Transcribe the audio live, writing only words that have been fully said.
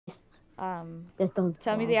Just don't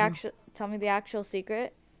Tell me tell the me. actual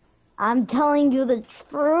secret. I'm telling you the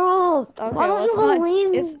truth. Why Okay, well don't you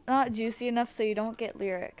believe it's me? not juicy enough so you don't get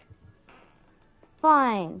lyric.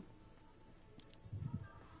 Fine.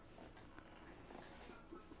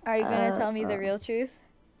 Are you gonna Uh, tell me the uh, real truth?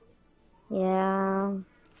 yeah.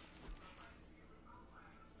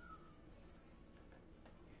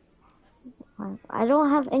 I don't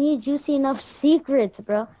have any juicy enough secrets,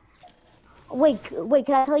 bro. Wait,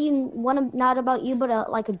 can I tell you not about you,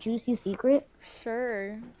 but like a juicy secret?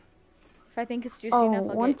 Sure. If I think it's juicy Oh, enough,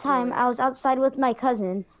 I'll one get you time I lyric. was outside with my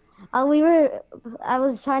cousin. I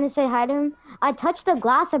was trying to say hi to him. I touched the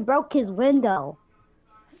glass and broke his window.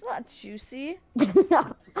 It's not juicy.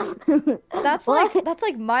 What? That's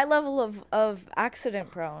like my level of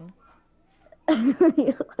accident prone.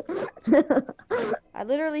 I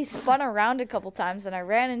literally spun around a couple times and I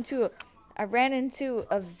ran into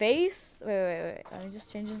a vase. Wait. Let me just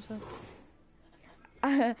change into.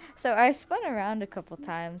 So I spun around a couple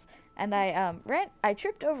times and I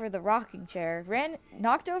tripped over the rocking chair,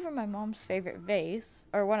 knocked over my mom's favorite vase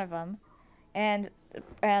or one of them, and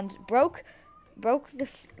broke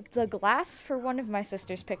the glass for one of my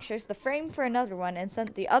sister's pictures, the frame for another one, and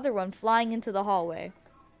sent the other one flying into the hallway.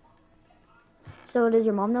 So does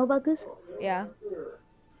your mom know about this? Yeah.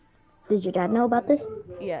 Does your dad know about this?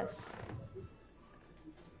 Yes.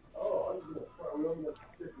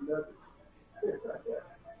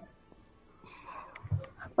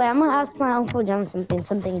 Wait, I'm gonna ask my Uncle John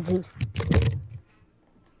something juicy.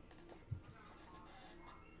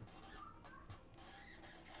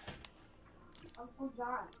 Uncle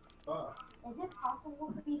John, is it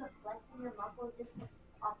possible for you to flex in your muscles just to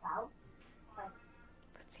pop out? Like,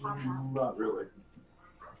 pop out? Not really.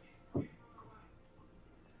 You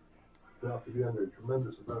have to be under a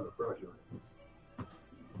tremendous amount of pressure.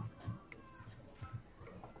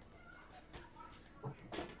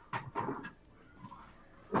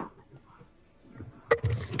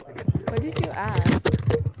 What did you ask?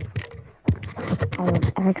 I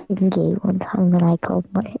was asking Gay one time when I called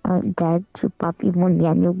my dad to Papi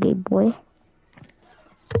Moniano gay boy.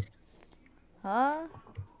 Huh?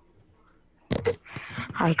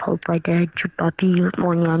 I called my dad to Papi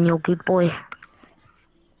Moniano gay boy.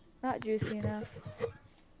 Not juicy enough.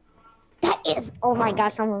 That is, oh my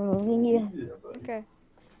gosh, I'm removing you. Yeah, but Okay.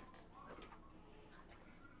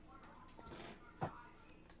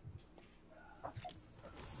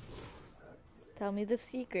 Tell me the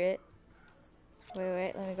secret.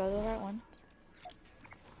 Wait, let me go to the right one.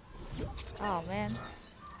 Oh man.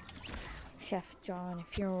 Chef John,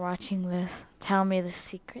 if you're watching this, tell me the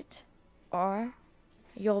secret. Or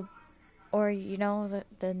you'll you know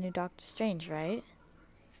the new Doctor Strange, right?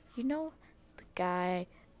 You know the guy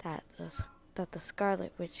that the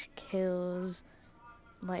Scarlet Witch kills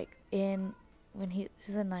like in when he's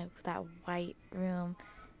in like that white room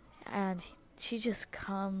and she just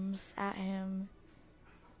comes at him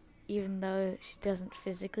even though she doesn't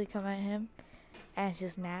physically come at him, and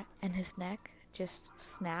his neck just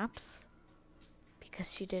snaps because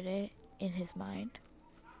she did it in his mind.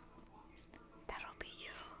 That'll be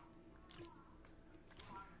you.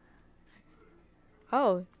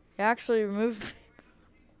 Oh, you actually removed.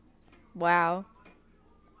 Wow.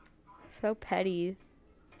 So petty.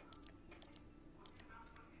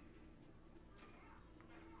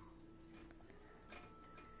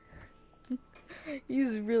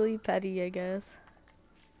 He's really petty, I guess.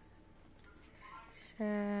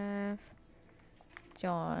 Chef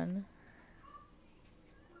John.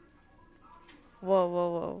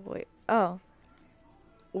 Whoa, wait. Oh.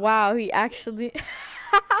 Wow, he actually...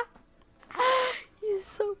 He's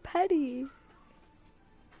so petty.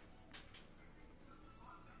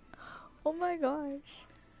 Oh my gosh.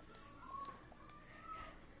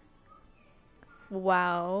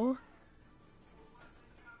 Wow.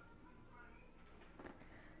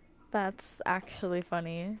 That's actually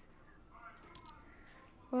funny.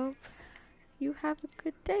 Well, you have a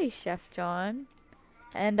good day, Chef John.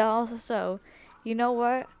 And also, you know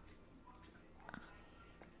what?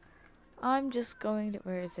 I'm just going to...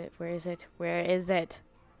 Where is it? Where is it? Where is it?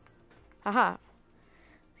 Haha.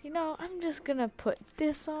 You know, I'm just gonna put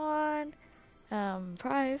this on,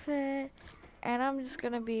 private, and I'm just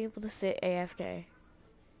gonna be able to sit AFK.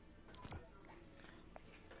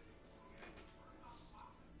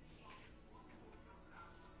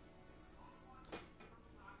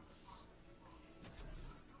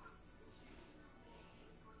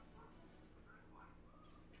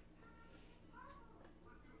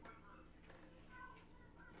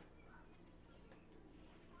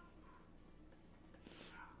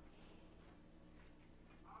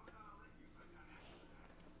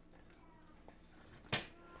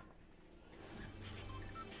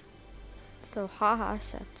 So haha,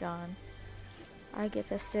 Chef John. I get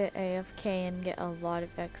to sit AFK and get a lot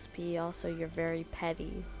of XP. Also, you're very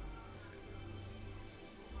petty.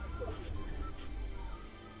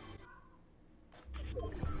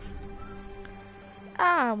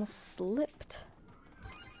 Ah, I almost slipped.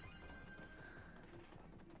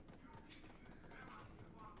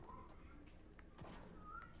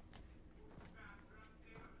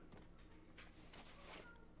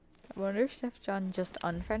 I wonder if Chef John just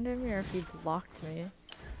unfriended me or if he blocked me.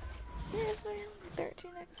 Seriously?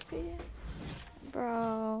 13 XP?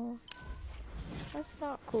 Bro. That's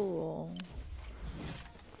not cool.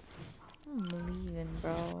 I'm leaving,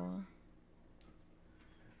 bro.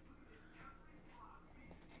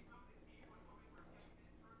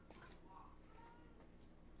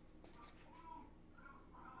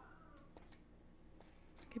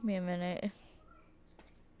 Give me a minute.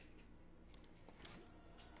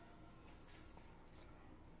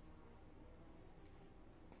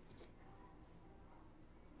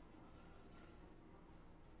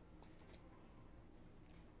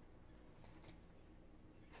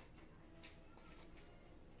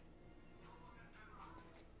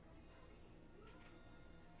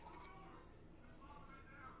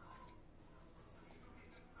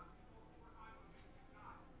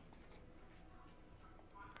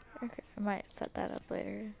 Okay, I might set that up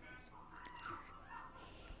later.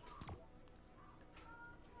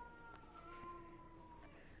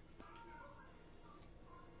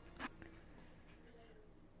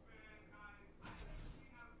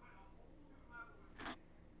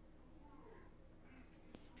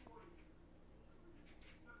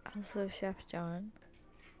 Also, Chef John,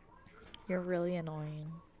 you're really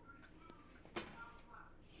annoying.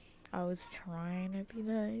 I was trying to be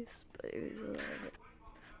nice, but it was a little bit,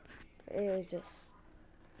 it was just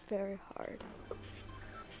very hard.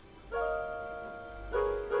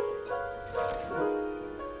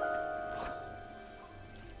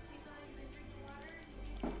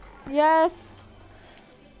 Yes.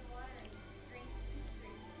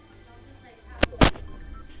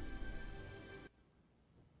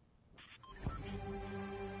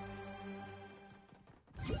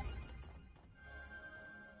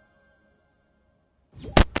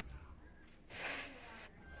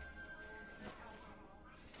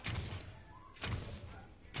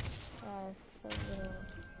 Oh, so little.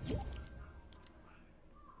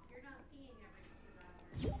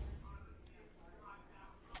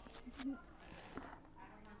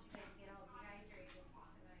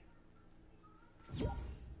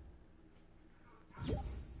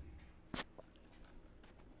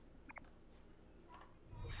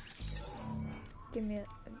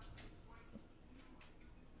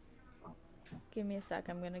 Give me a sec.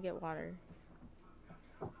 I'm gonna get water.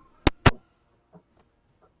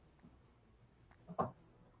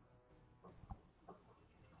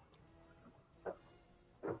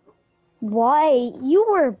 Why? You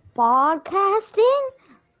were broadcasting?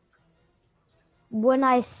 When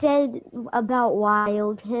I said about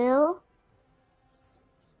Wild Hill?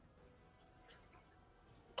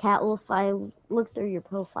 Catwolf, I looked through your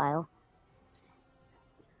profile.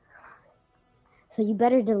 So you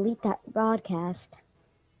better delete that broadcast.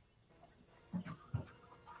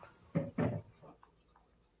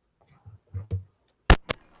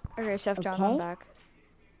 Okay, Chef John, I'm Okay. back.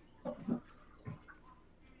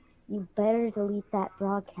 You better delete that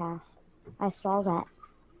broadcast. I saw that.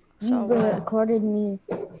 You So what? recorded me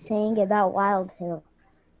saying about Wild Hill.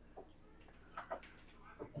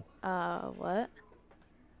 What?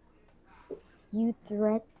 You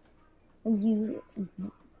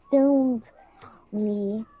filmed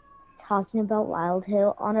me talking about Wild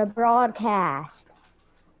Hill on a broadcast.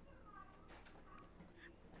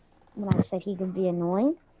 When I said he could be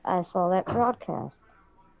annoying, I saw that broadcast.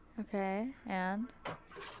 Okay, and?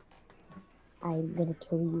 I'm gonna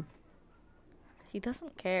kill you. He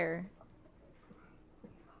doesn't care.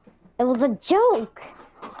 It was a joke.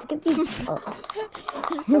 Just give me You're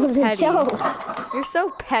It so was a petty. joke. You're so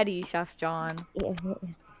petty, Chef John. Yeah,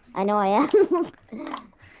 I know I am.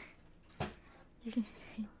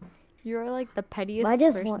 You're like the pettiest I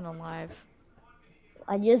just person alive.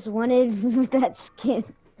 I just wanted that skin.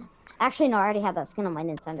 Actually, no, I already have that skin on my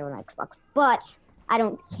Nintendo and Xbox. But I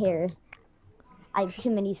don't care. I have too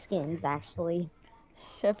many skins, actually.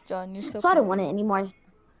 Chef John, you're so So I don't petty. want it anymore.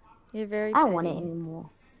 You're very I don't want it petty. anymore.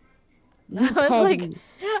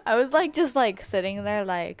 I was like just like sitting there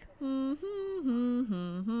like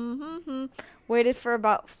waited for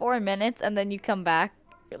about 4 minutes and then you come back.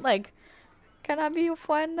 You're like, can I be your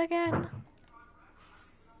friend again?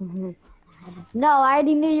 No, I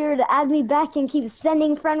already knew you were to add me back and keep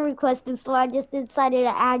sending friend requests, and so I just decided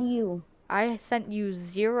to add you. I sent you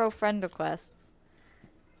 0 friend requests.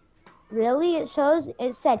 Really?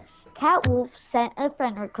 It said Catwolf sent a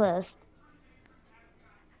friend request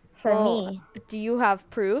for Well, me. do you have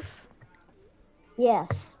proof?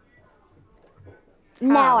 Yes. How?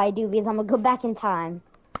 Now I do because I'm gonna go back in time.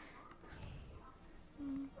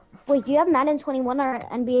 Wait, do you have Madden 21 or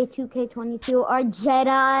NBA 2K22 or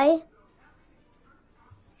Jedi?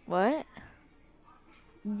 What?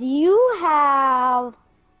 Do you have?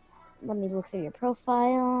 Let me look through your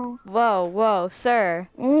profile. Whoa, whoa, sir.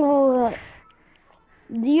 Do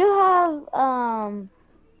you have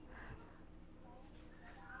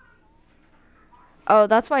Oh,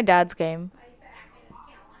 that's my dad's game.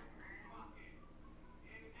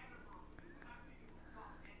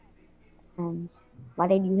 why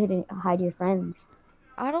did you hide your friends?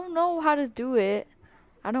 I don't know how to do it.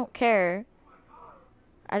 I don't care.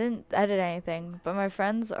 I didn't edit anything, but my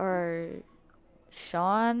friends are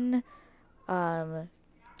Sean,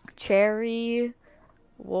 Cherry,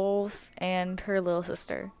 Wolf, and her little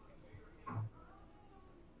sister.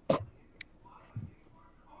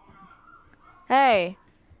 Hey,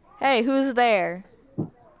 hey, who's there?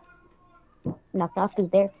 Knock knock, who's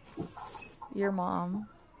there? Your mom.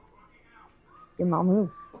 Your mom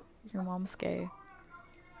who? Your mom's gay.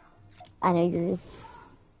 I know yours.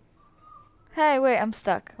 Hey, wait, I'm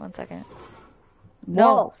stuck. 1 second.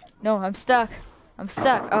 Whoa. No, I'm stuck. I'm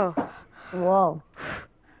stuck. Oh, Whoa.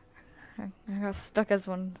 I got stuck as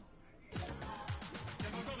one.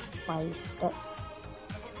 Why are you stuck?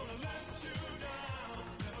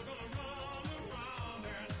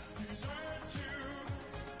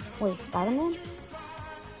 Wait, Spider-Man?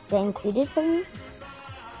 They included for you?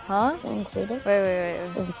 Huh? They included?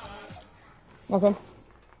 Wait. Nothing.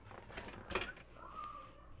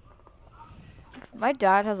 My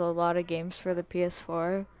dad has a lot of games for the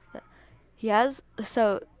PS4. He has,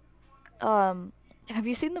 have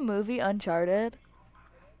you seen the movie Uncharted?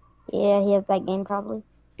 Yeah, he has that game probably.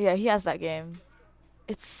 Yeah, he has that game.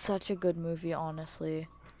 It's such a good movie, honestly.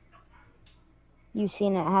 You've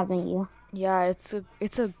seen it, haven't you? Yeah, it's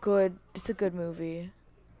a good movie.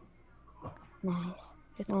 Nice.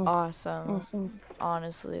 It's Nice. awesome. Nice.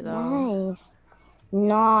 Honestly, though. Nice.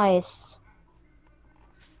 Nice.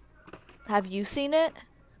 Have you seen it?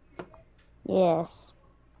 Yes.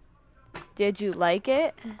 Did you like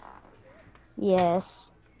it? Yes.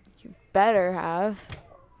 You better have.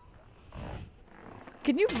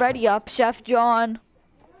 Can you ready up, Chef John?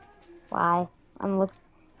 Why?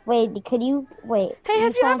 Wait, could you wait? Hey,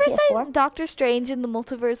 have you saw ever on PS4? seen Doctor Strange in the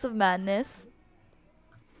Multiverse of Madness?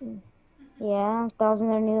 Yeah, that was in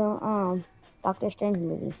their new Doctor Strange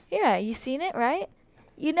movie. Yeah, you seen it, right?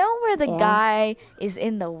 You know where the Yeah. guy is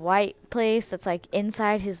in the white place that's like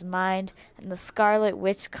inside his mind and the Scarlet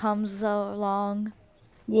Witch comes along?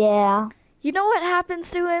 Yeah. You know what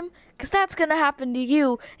happens to him? 'Cause that's gonna happen to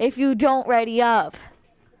you if you don't ready up.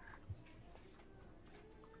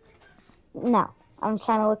 No, I'm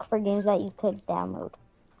trying to look for games that you could download.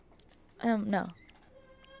 No.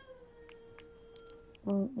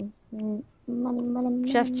 Money,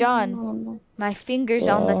 Chef John, money. my finger's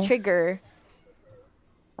on the Yeah. trigger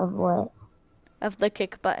Of what? of the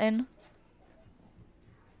kick button.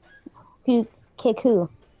 Who? Kick who?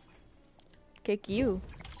 Kick you.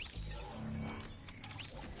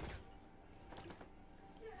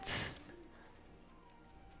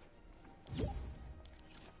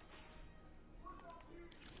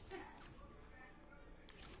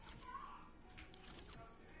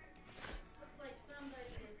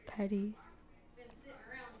 Petty.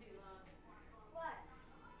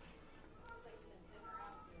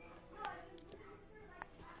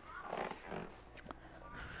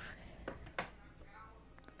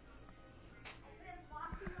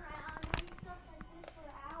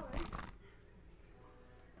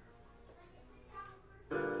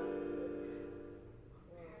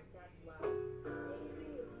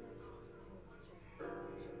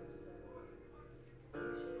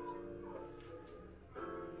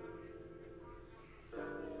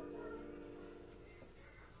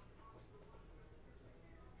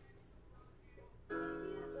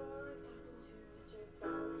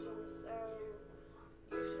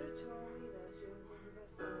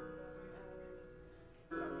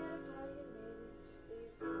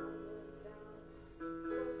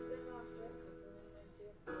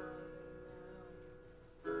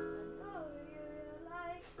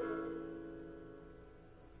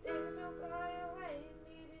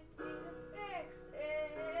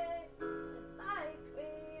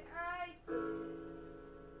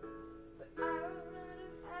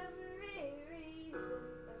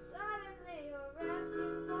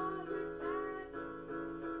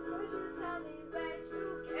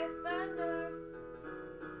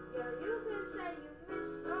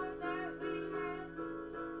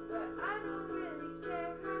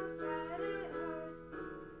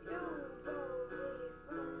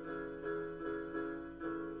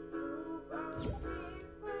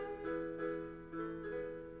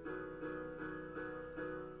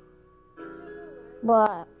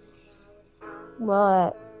 What?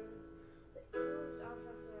 What?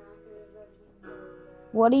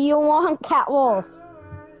 What do you want, Catwolf?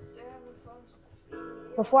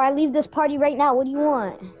 Before I leave this party right now, what do you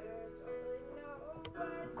want?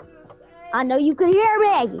 I know you can hear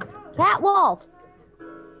me! Catwolf!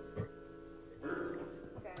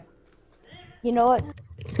 You know what?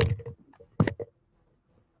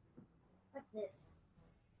 What's this?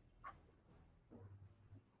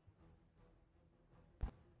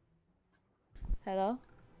 Hello?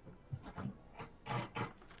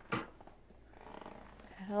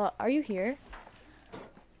 Hello, are you here?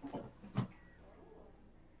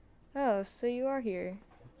 Oh, so you are here.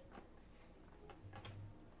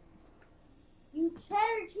 You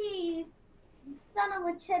cheddar cheese! You son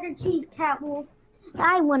of a cheddar cheese, Catwolf!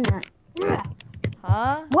 I wanna.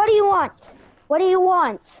 Huh? What do you want? What do you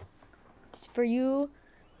want? For you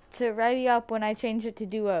to ready up when I change it to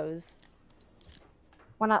duos.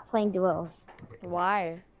 We're not playing duels.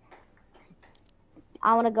 Why?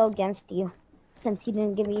 I wanna go against you, since you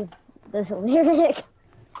didn't give me this lyric.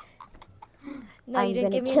 No, I'm you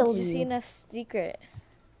didn't gonna give me a kill juicy you. enough secret.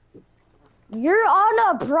 You're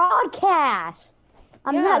on a broadcast!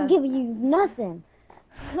 I'm Yeah. not giving you nothing.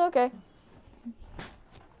 Okay.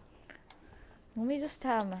 Let me just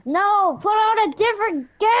No, put on a different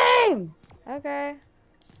game! Okay.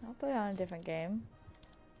 I'll put it on a different game.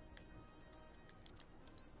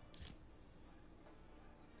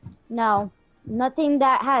 No, nothing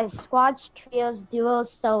that has squads, trios,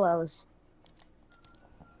 duos, solos.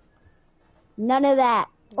 None of that.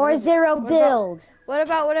 What Or is it? zero What build. What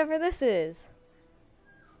about whatever this is?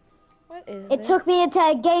 What is It this? took me into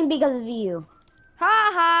a game because of you.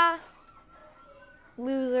 Ha ha!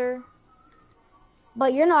 Loser.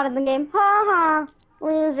 But you're not in the game. Ha ha.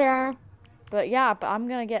 Loser. But yeah, but I'm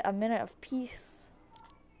gonna get a minute of peace.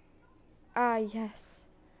 Ah, yes.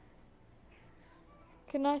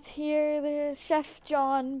 Cannot hear the Chef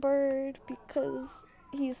John bird because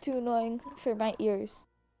he's too annoying for my ears.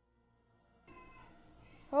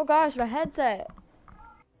 Oh gosh, my headset.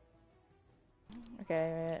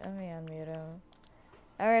 Okay, wait, let me unmute him.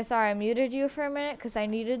 Alright, sorry, I muted you for a minute because I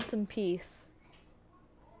needed some peace.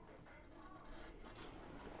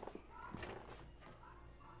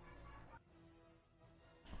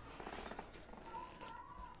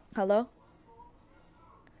 Hello?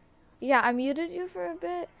 Yeah, I muted you for a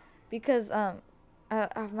bit because my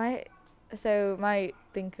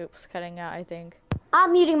thing was cutting out, I think.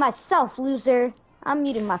 I'm muting myself, loser. I'm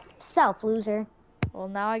muting myself, loser. Well,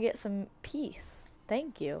 now I get some peace.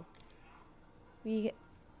 Thank you. We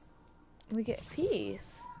get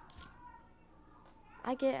peace.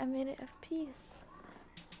 I get a minute of peace.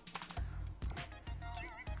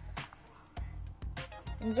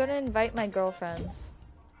 I'm gonna invite my girlfriends.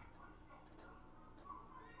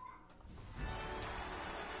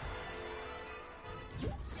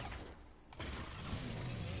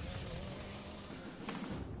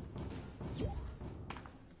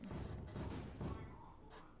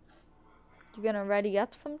 You gonna ready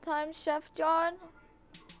up sometime, Chef John?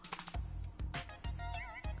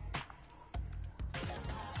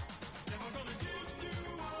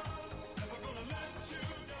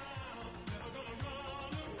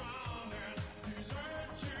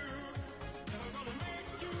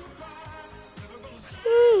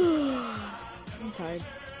 I'm tired.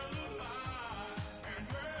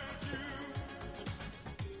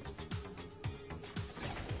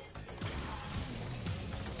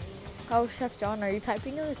 Oh, Chef John, are you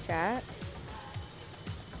typing in the chat?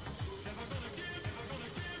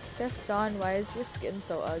 Chef John, why is your skin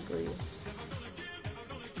so ugly?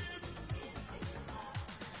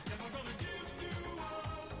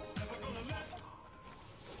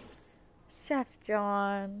 Chef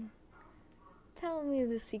John, tell me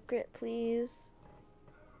the secret, please.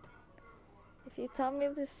 If you tell me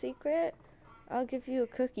the secret, I'll give you a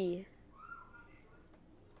cookie.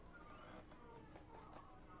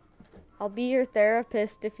 I'll be your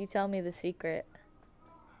therapist if you tell me the secret.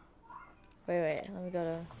 Wait, let me go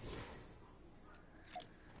to...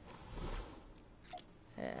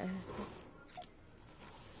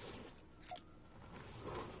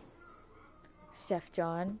 Chef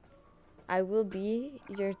John, I will be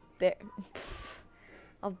your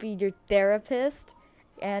I'll be your therapist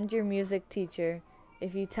and your music teacher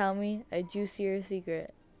if you tell me a juicier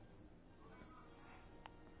secret.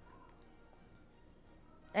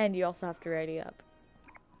 And you also have to ready up.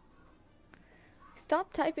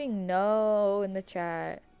 Stop typing no in the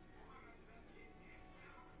chat.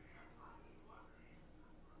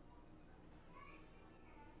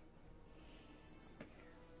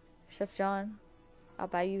 Chef John, I'll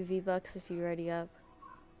buy you V-Bucks if you ready up.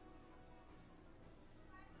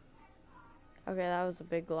 Okay, that was a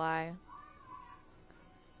big lie.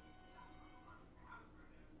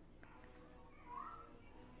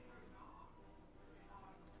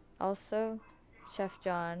 Also, Chef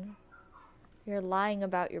John, you're lying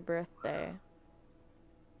about your birthday.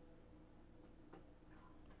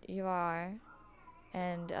 You are,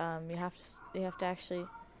 and you have to actually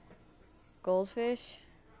goldfish.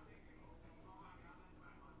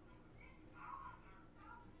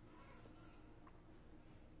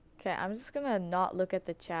 Okay, I'm just gonna not look at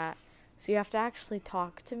the chat. So you have to actually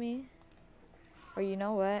talk to me. Or you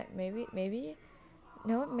know what? Maybe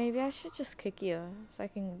I should just kick you so I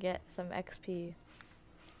can get some XP.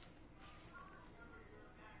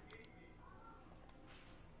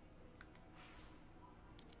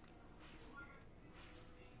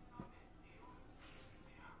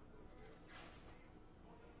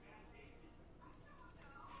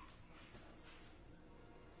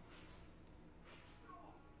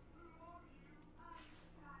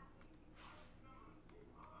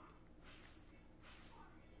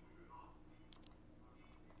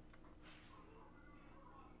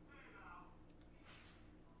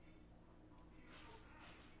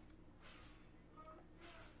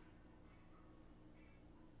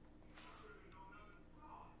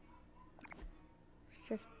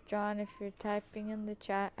 Chef John, if you're typing in the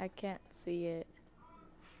chat, I can't see it.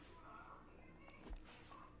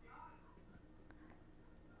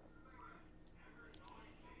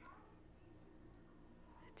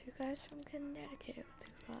 Two guys from Connecticut with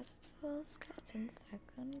two closets full of skeletons. I'm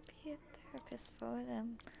gonna be a therapist for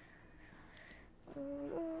them.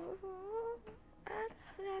 Ooh, I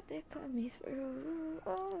love that they put me through.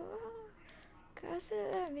 Oh, 'cause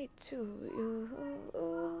it led me to you.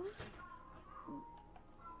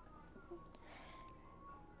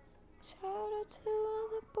 Shout out to all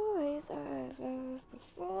the boys I've loved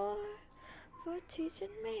before for teaching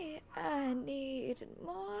me I needed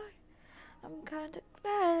more. I'm kinda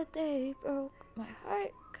glad they broke my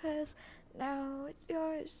heart, 'cause now it's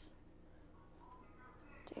yours.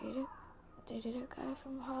 Dated a guy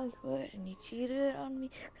from Hollywood and he cheated on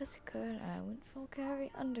me 'cause he could. I went full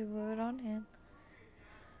Carrie Underwood on him.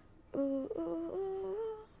 Ooh, ooh,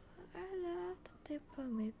 ooh, I love that they put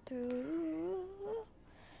me through,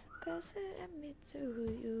 'cause it led me to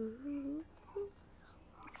you.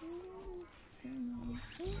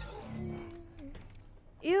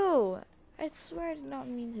 Ew! I swear I did not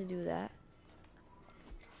mean to do that.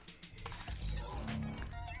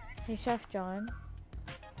 Hey, Chef John.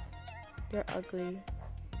 You're ugly.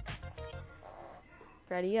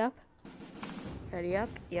 Ready up? Ready up?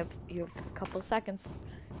 Yep, you have a couple seconds.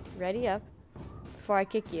 Ready up before I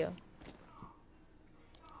kick you.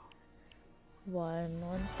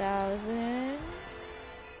 1,000.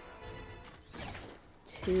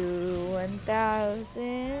 2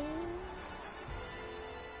 1,000.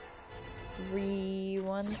 3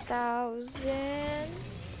 1,000.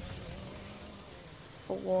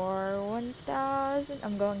 4 1,000.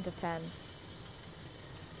 I'm going to 10.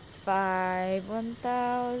 5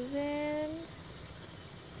 1,000.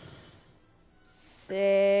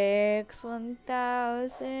 6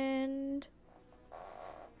 1,000.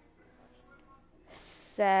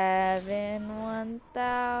 7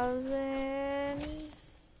 1,000.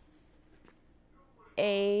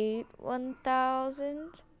 8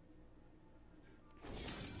 1,000.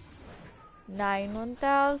 9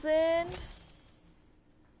 1,000.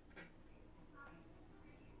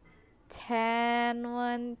 10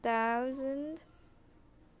 1,000.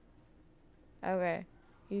 Okay,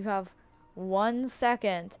 you have 1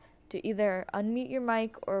 second to either unmute your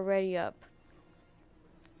mic or ready up.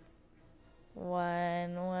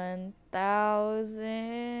 1,000.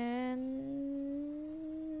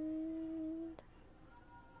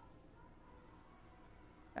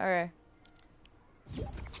 Okay.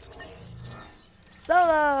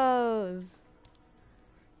 Solos!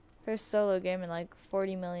 First solo game in like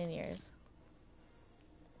 40 million years.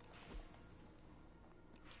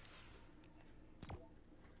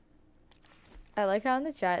 I like how in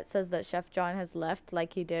the chat it says that Chef John has left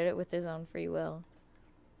like he did it with his own free will.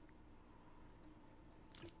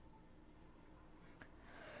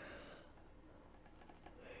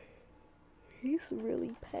 He's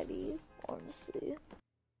really petty, honestly.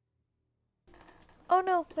 Oh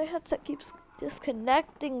no, my headset keeps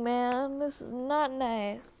disconnecting, man. This is not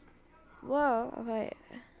nice. Whoa, okay.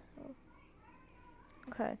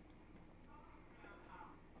 Okay.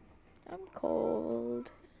 I'm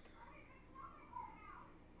cold.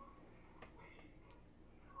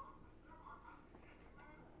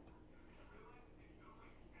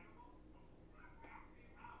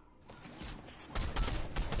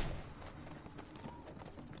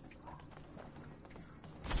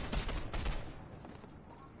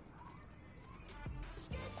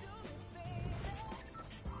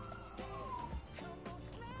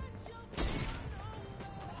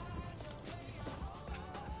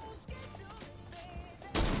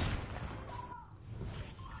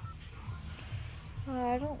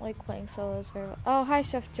 don't like playing solos very well. Oh, hi,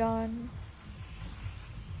 Chef John.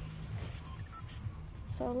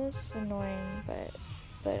 Solos is annoying,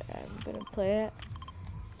 but I'm gonna play it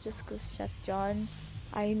just 'cause Chef John,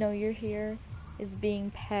 I know you're here, is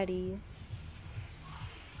being petty.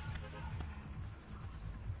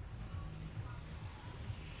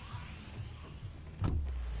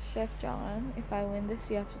 Chef John, if I win this,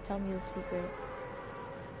 you have to tell me the secret.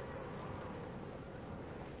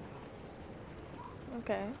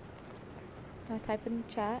 Okay. Now type in the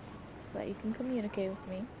chat so that you can communicate with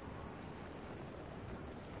me.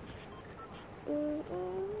 Ooh,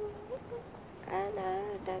 ooh, I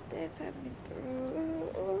know that they put me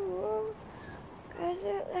through. Ooh, 'cause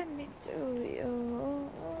you let me do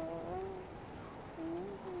you.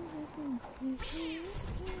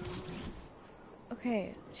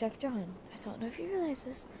 Okay, Chef John, I don't know if you realize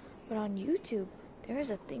this, but on YouTube there is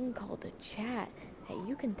a thing called a chat that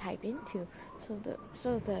you can type into.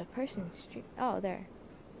 So the person stream. Oh, there.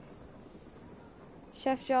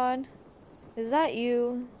 Chef John, is that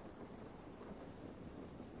you?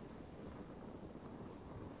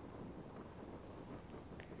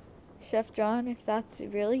 Chef John, if that's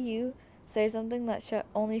really you, say something that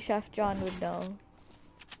only Chef John would know.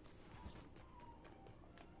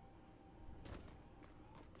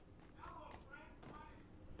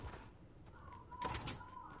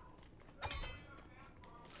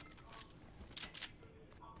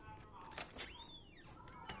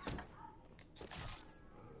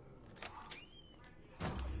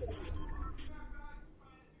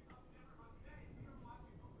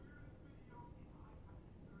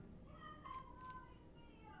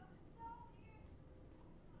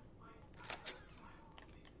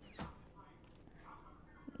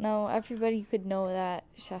 No, everybody could know that,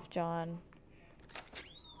 Chef John.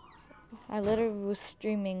 I literally was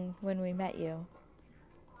streaming when we met you.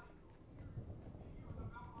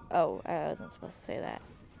 Oh, I wasn't supposed to say that.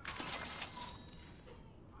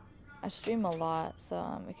 I stream a lot,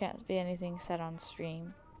 so it can't be anything said on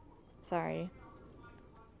stream. Sorry.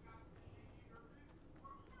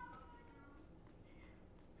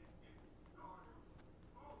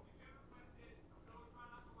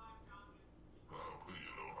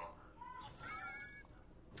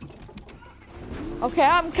 Okay,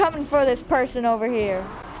 I'm coming for this person over here.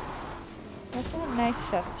 That's not nice,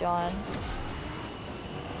 Chef John.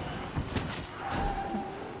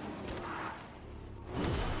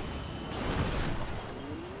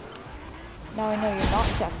 Now I know you're not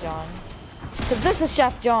Chef John. Because this is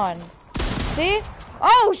Chef John. See?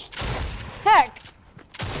 Oh, heck!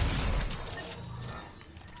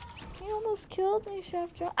 You almost killed me,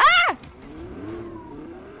 Chef John. Ah!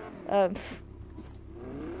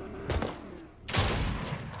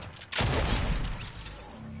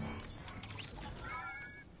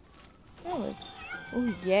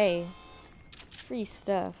 Oh, yay. Free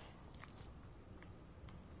stuff.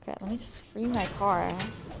 Okay, let me just free my car.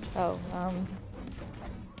 Oh,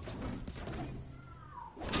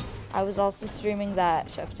 I was also streaming that,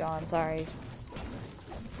 Chef John, sorry.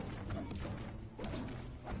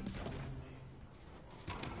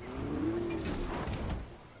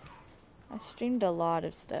 I streamed a lot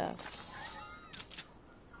of stuff.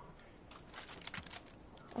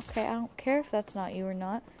 Okay, I don't care if that's not you or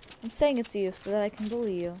not. I'm saying it's you so that I can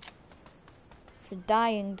bully you. You're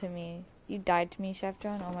dying to me. You died to me, Chef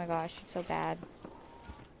John? Oh my gosh, you're so bad.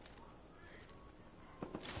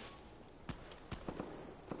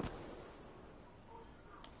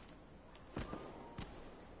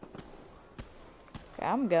 Okay,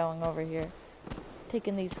 I'm going over here.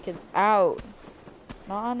 Taking these kids out.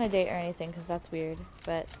 Not on a date or anything, because that's weird.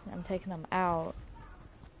 But I'm taking them out.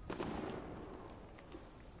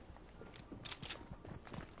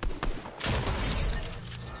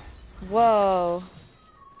 Whoa.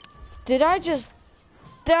 Did I just...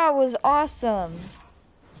 That was awesome.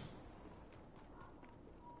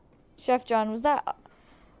 Chef John, was that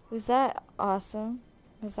awesome?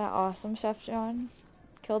 Was that awesome, Chef John?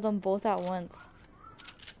 Killed them both at once.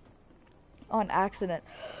 On accident.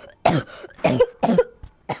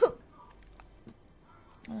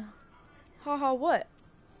 Haha, what?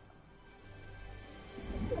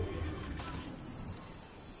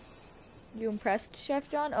 You impressed, Chef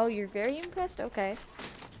John? Oh, you're very impressed? Okay.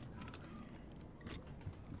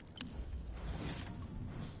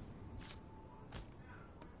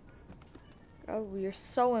 Oh, you're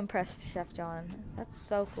so impressed, Chef John. That's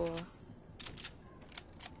so cool.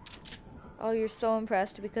 Oh, you're so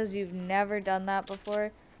impressed because you've never done that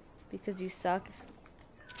before? Because you suck?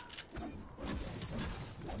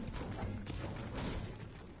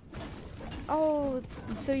 Oh,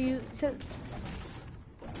 so you...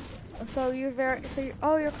 So you're very, so you're,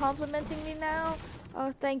 oh, you're complimenting me now?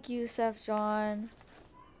 Oh, thank you, Chef John.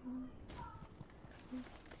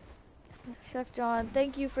 Chef John,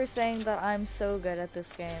 thank you for saying that I'm so good at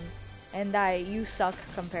this game. And that you suck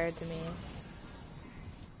compared to me.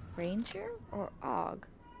 Ranger or Og?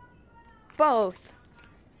 Both!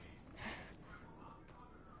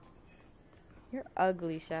 You're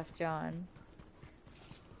ugly, Chef John.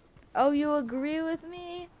 Oh, you agree with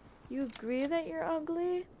me? You agree that you're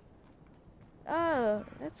ugly? Oh,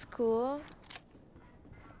 that's cool.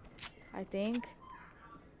 I think.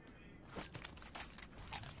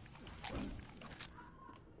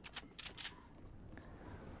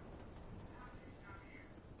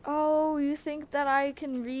 Oh, you think that I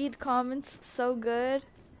can read comments so good?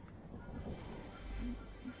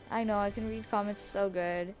 I know, I can read comments so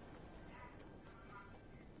good.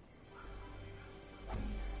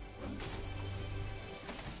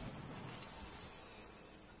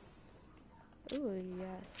 Ooh,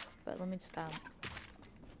 yes. But let me stop.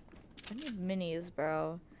 I need minis,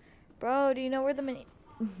 bro. Bro, do you know where the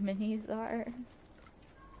minis are?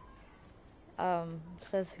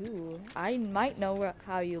 Says who? I might know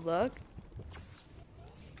how you look.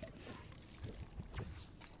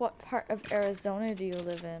 What part of Arizona do you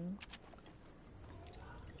live in?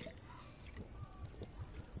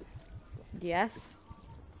 Yes.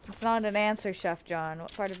 It's not an answer, Chef John.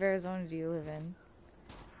 What part of Arizona do you live in?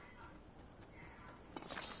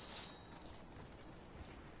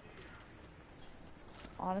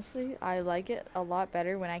 Honestly, I like it a lot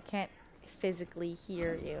better when I can't physically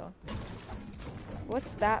hear you.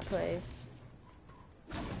 What's that place?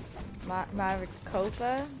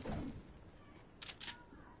 Maricopa?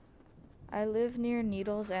 I live near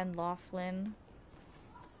Needles and Laughlin.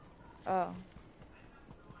 Oh.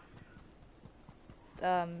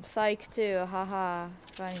 Psych too, haha,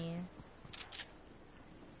 funny.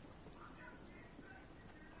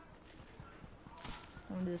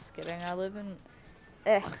 I'm just kidding, I live in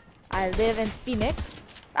Phoenix.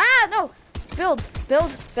 Ah, no! Build,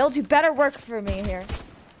 you better work for me here.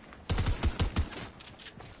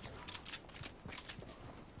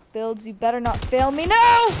 Builds, you better not fail me,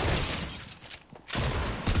 no!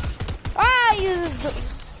 Ah, you...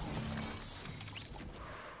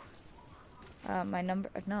 my number,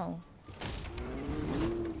 no.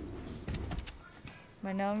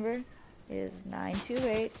 My number is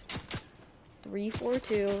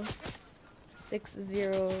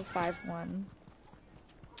 928-342-6051.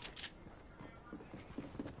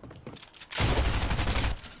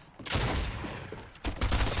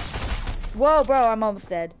 Whoa, bro, I'm almost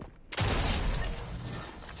dead.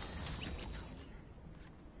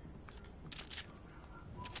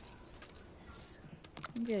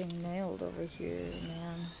 I'm getting nailed over here,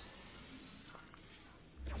 man.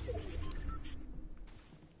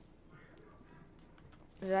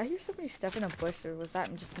 Did I hear somebody step in a bush, or was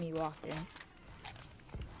that just me walking?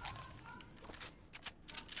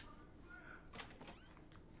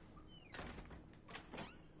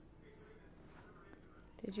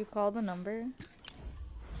 Did you call the number?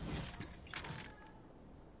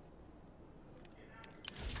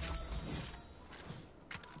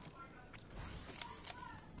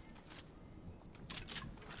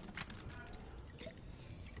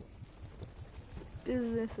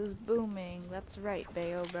 Business is booming. That's right,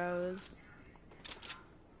 Bayo Bros.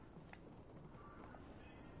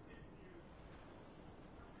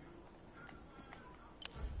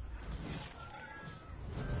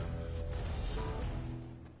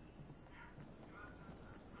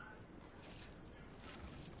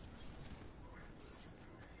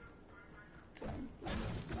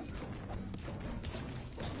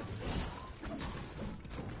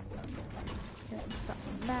 Getting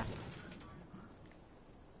something max.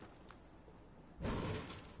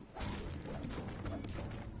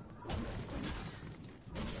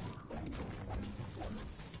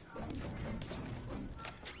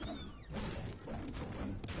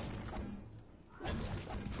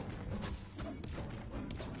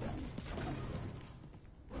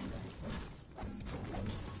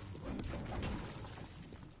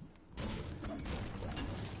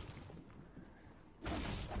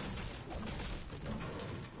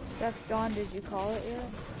 Chef John, did you call it yet?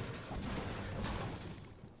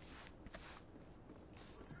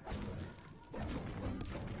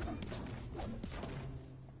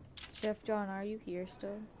 Chef John, are you here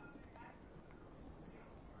still?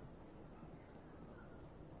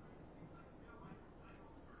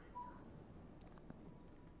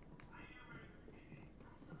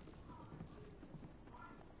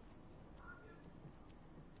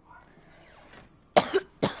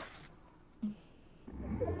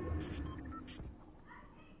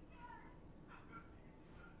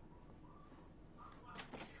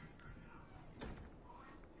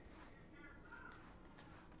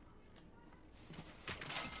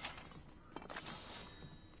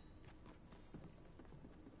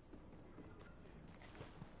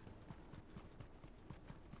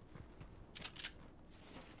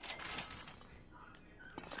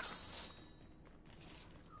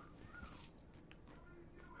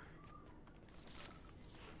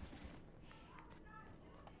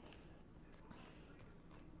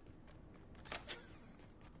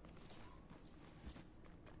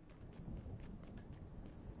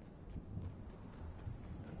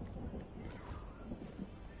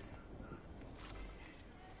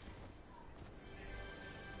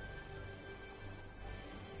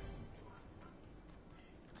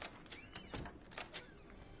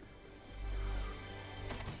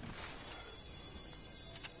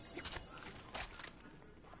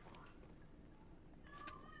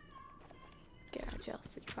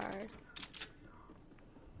 card.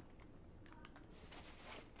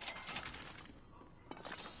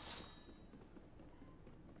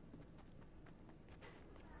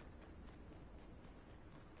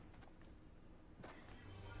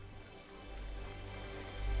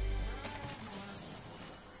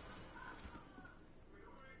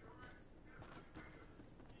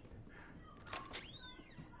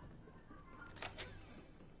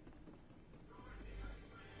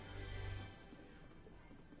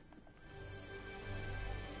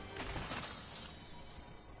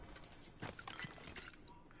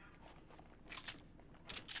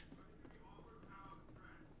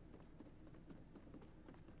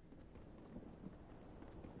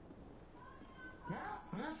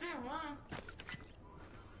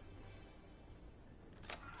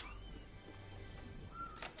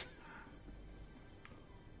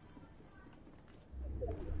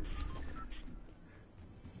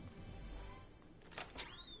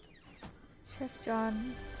 Chef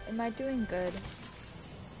John, am I doing good?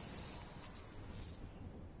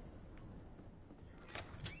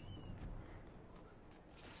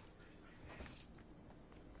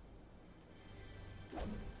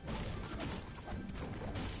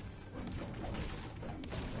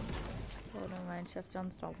 Oh, never mind. Chef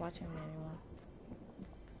John's not watching me anymore.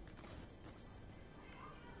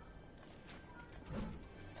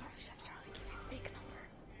 Sorry, Chef John, I gave you a fake number.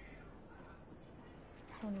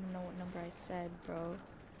 I don't even know what number I said, bro.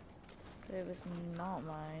 But it was not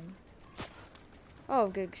mine. Oh,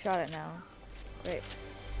 good. Shot it now. Great.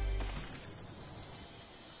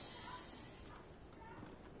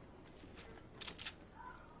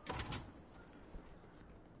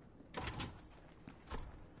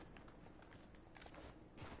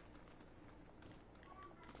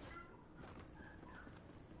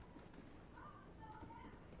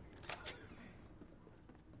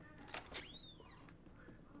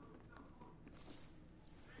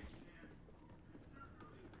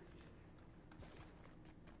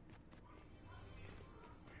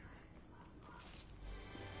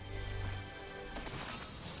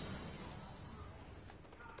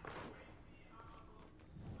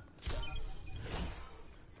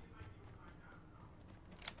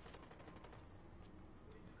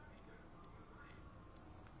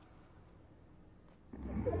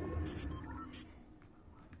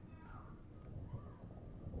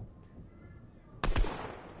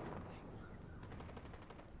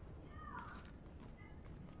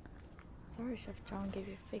 Sorry, Chef John gave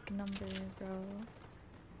you a fake number, bro.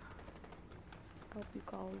 Hope you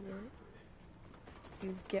called it. That's what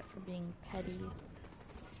you get for being petty.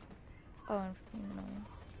 Oh, and for being annoying.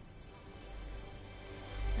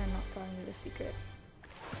 And not telling me the secret.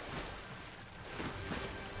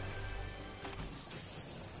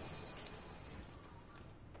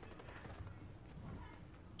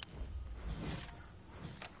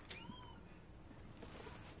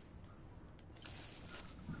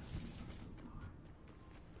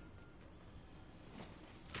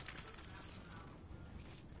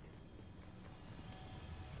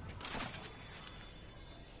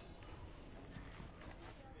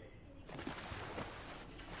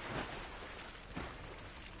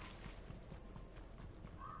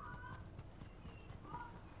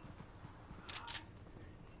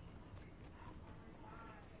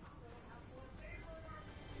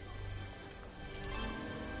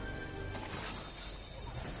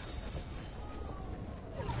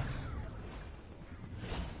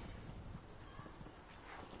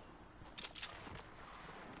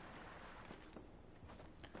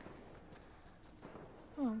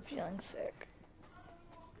 Oh, I'm feeling sick.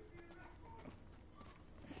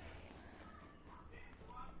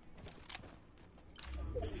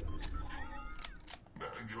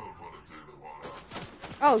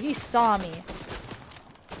 Oh, he saw me.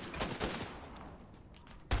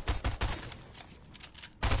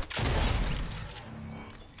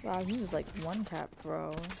 Wow, he was like one tap,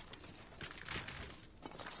 bro.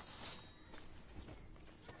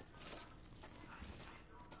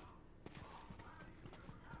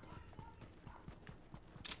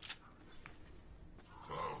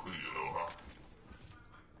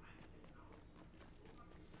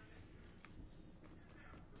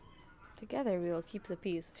 Together we will keep the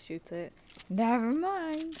peace. Shoots it. Never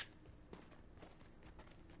mind.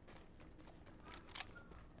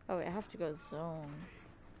 Oh wait, I have to go zone.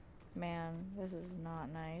 Man, this is not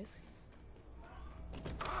nice.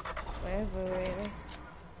 Wait.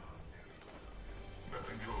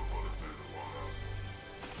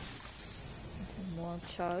 More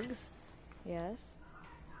chugs. Yes.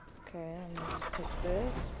 Okay, let me just take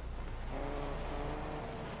this.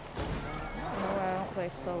 No, I don't play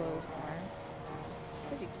solos more.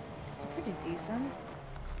 Pretty pretty decent.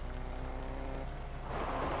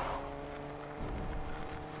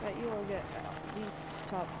 Bet you will get at least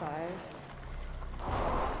top 5.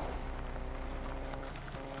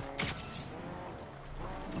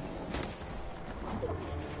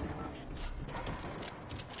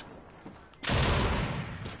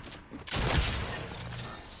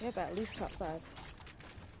 Yep, at least top 5.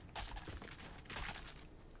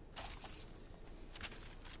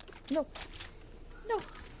 No. No.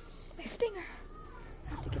 My stinger. I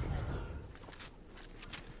have to get it.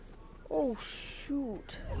 Oh,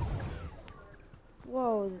 shoot.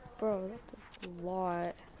 Whoa, bro, that's a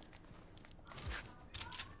lot.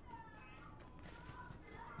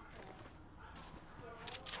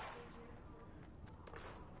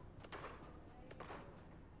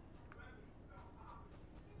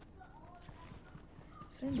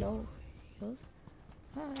 Is there no heals?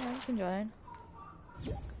 Ah, I can join.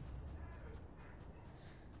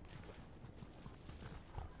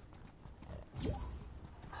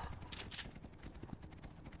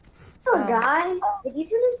 A guy? Did you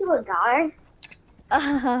turn into a guy?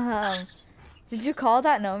 Did you call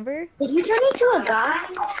that number? Did you turn into a guy?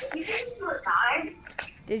 Did you turn into a guy?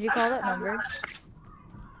 Did you call that number?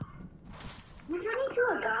 Did you turn into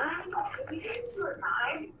a guy? Did you turn into a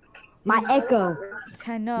guy? My echo.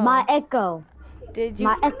 I know. My echo. Did you?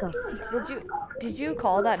 My echo. Did you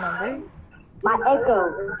call that number? My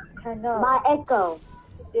echo. I know. My echo.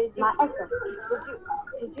 My echo.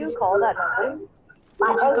 Did you call that number? My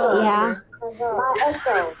Did you call echo. that Yeah. number? My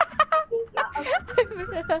echo.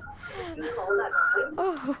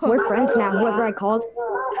 Oh. We're friends now, whoever I called.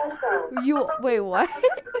 You wait, what?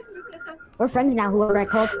 We're friends now, whoever I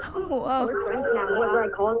called. Whoa. We're friends now, whoever I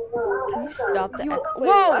called. Can you stop that?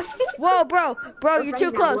 Whoa! Whoa, bro! Bro, you're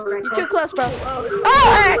too close. You're too close, bro.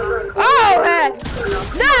 Oh, heck! Oh, heck!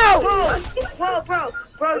 No! Whoa, bro!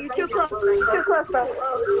 Bro, you're too close. Too close, bro.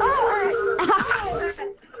 Oh,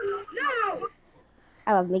 no!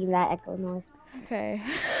 I love making that echo noise. Okay.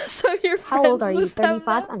 So you're friends How old are you? with them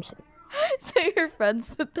 35? now? I'm sure. So you're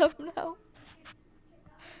friends with them now?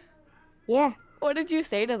 Yeah. What did you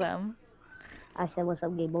say to them? I said, what's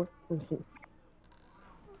up, gay boy?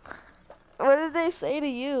 What did they say to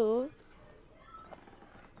you?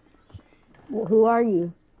 Who are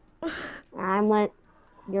you? I went,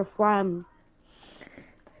 you're from.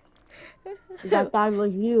 I thought it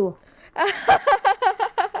was you.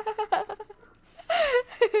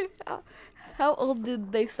 How old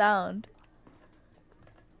did they sound?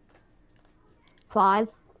 5.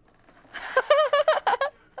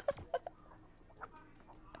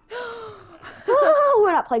 Oh,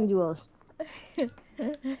 we're not playing duos.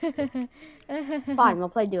 Fine, we'll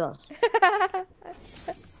play duos.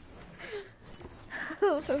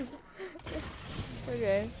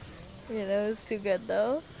 Okay. Yeah, that was too good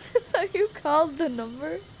though. So you called the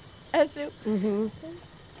number? As you... Mm-hmm.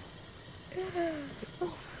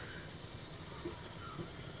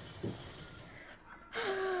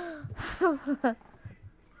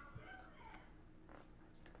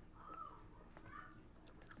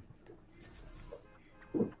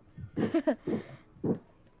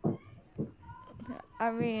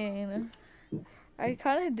 I mean, I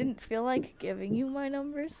kind of didn't feel like giving you my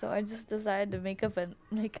number, so I just decided to make up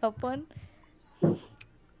one.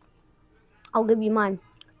 I'll give you mine.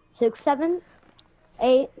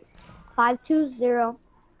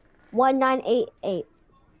 678-520-1988.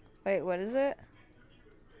 Wait, what is it?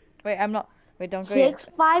 Wait, I'm not. Wait, don't go yet.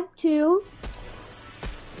 652.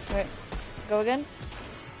 Wait, go again.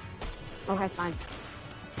 Okay, fine.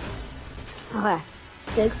 Okay.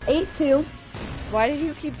 682. Why did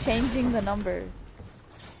you keep changing the number?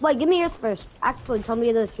 Wait, give me yours first. Actually, tell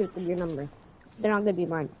me the truth of your number. They're not gonna be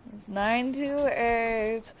mine. It's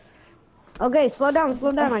 928. Okay, slow down.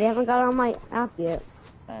 I haven't got on my app yet.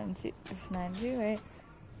 928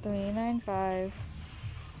 395.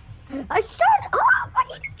 Shut up! I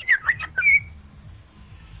need to get on my number!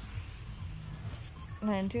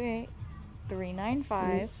 928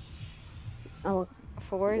 395 Oh,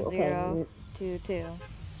 4022.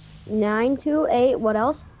 928. What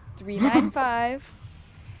else? 395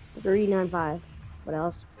 395. What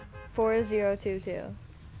else? 4022.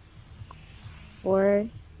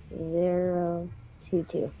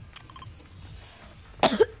 4022.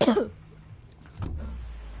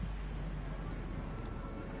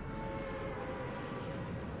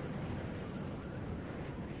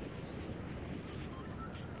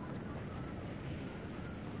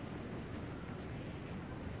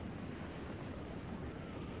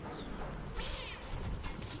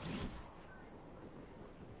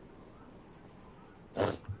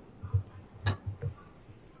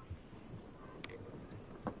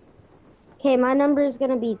 Okay, my number is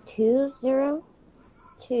gonna be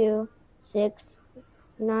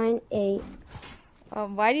 202-698.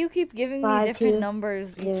 Why do you keep giving me 5, different 2,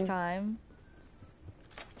 numbers each 0. time?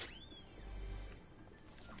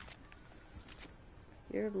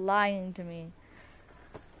 You're lying to me.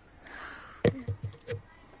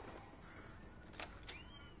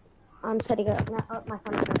 I'm setting up my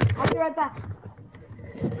phone. I'll be right back.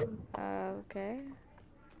 Okay.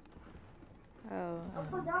 Oh.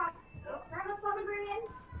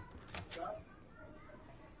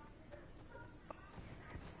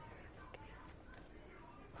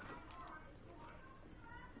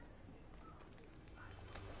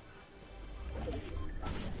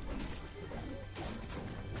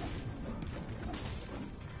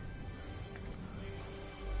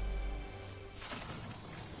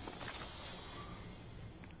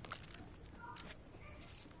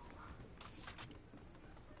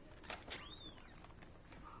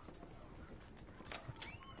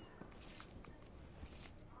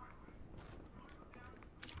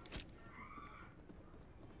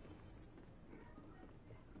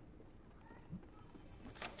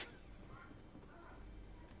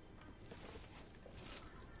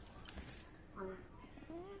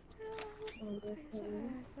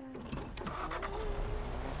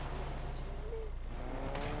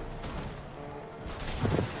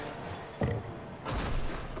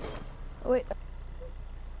 Wait.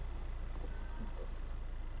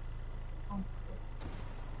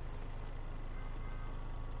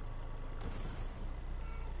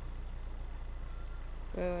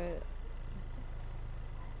 Wait.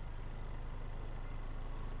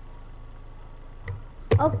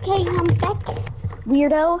 Okay, I'm back,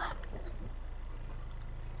 weirdo.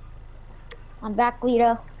 I'm back,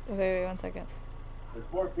 weirdo. Wait, 1 second. There's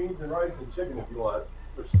more beans and rice and chicken if you want.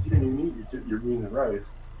 But you didn't even eat your beans and rice.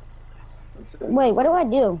 Wait, what do I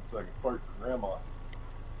do? So I can fart for grandma.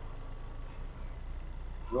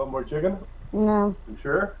 You want more chicken? No. You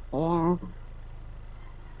sure? Yeah.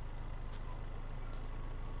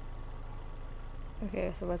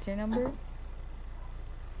 Okay, so what's your number?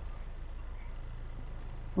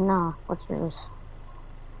 No. What's yours?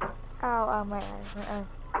 Ow, my eye, my eye.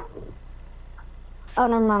 Oh,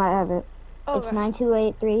 never mind. I have it. Oh, It's gosh.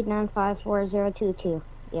 928-395-4022.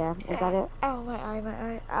 Yeah, is that it? Ow, my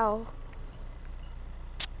eye, ow.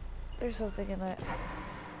 There's something in it.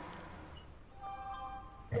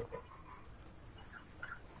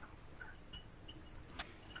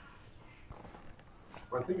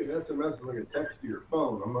 I think an SMS is like a text to your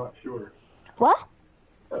phone. I'm not sure. What?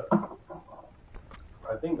 I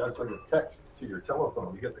think that's like a text to your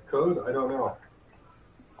telephone. You get the code? I don't know.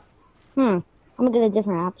 I'm gonna get a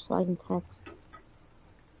different app so I can text.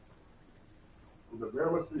 The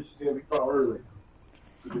grandma says she's gonna be called early.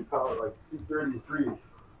 She'll be called at like 2:33.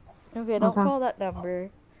 Okay, don't Okay. call that number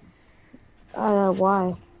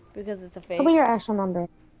Why? because it's a fake. Tell me your actual number.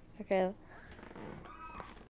 Okay,